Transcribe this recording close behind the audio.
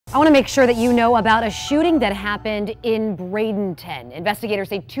I want to make sure that you know about a shooting that happened in Bradenton. Investigators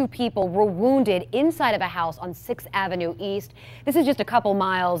say 2 people were wounded inside of a house on 6th Avenue East. This is just a couple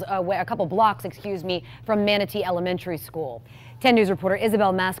blocks, from Manatee Elementary School. 10 News reporter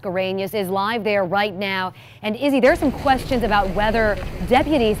Isabel Mascareñas is live there right now. And Izzy, there are some questions about whether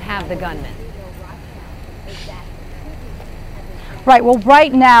deputies have the gunman. Right. Well,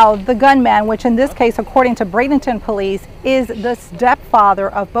 right now, the gunman, which in this case, according to Bradenton Police, is the stepfather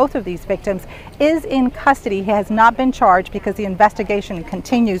of both of these victims, is in custody. He has not been charged because the investigation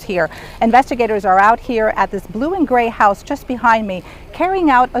continues here. Investigators are out here at this blue and gray house just behind me, carrying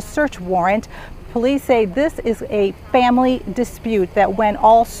out a search warrant. Police say this is a family dispute that went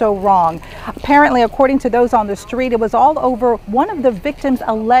all so wrong. Apparently, according to those on the street, it was all over one of the victims'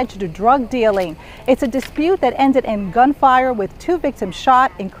 alleged drug dealing. It's a dispute that ended in gunfire with 2 victims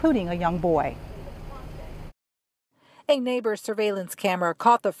shot, including a young boy. A neighbor's surveillance camera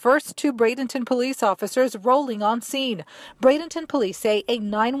caught the first 2 Bradenton police officers rolling on scene. Bradenton Police say a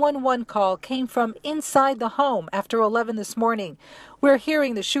 911 call came from inside the home after 11 this morning. We're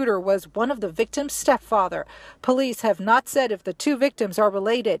hearing the shooter was one of the victim's stepfather. Police have not said if the 2 victims are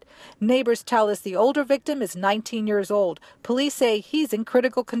related. Neighbors tell us the older victim is 19 years old. Police say he's in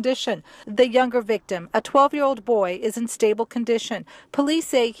critical condition. The younger victim, a 12-year-old boy, is in stable condition. Police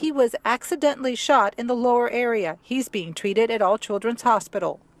say he was accidentally shot in the lower area. He's being treated at All Children's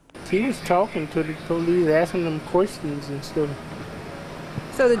Hospital. He was talking to the police, asking them questions and stuff.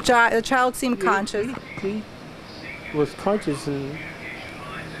 So the child seemed conscious? He was conscious and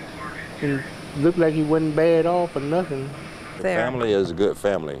looked like he wasn't bad off or nothing. The family is a good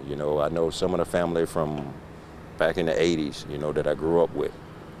family. You know, I know some of the family from back in the 80s, you know, that I grew up with,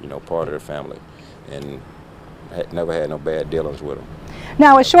 you know, part of the family, and never had no bad dealings with them.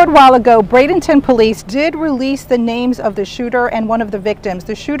 Now, a short while ago, Bradenton Police did release the names of the shooter and one of the victims.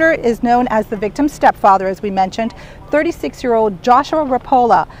 The shooter is known as the victim's stepfather, as we mentioned, 36-year-old Joshua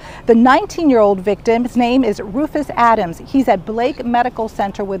Rapola. The 19-year-old victim's name is Rufus Adams. He's at Blake Medical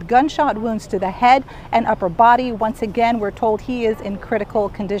Center with gunshot wounds to the head and upper body. Once again, we're told he is in critical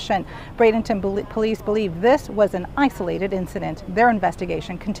condition. Bradenton Police believe this was an isolated incident. Their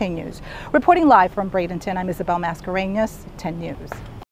investigation continues. Reporting live from Bradenton, I'm Isabel Mascareñas, 10 News.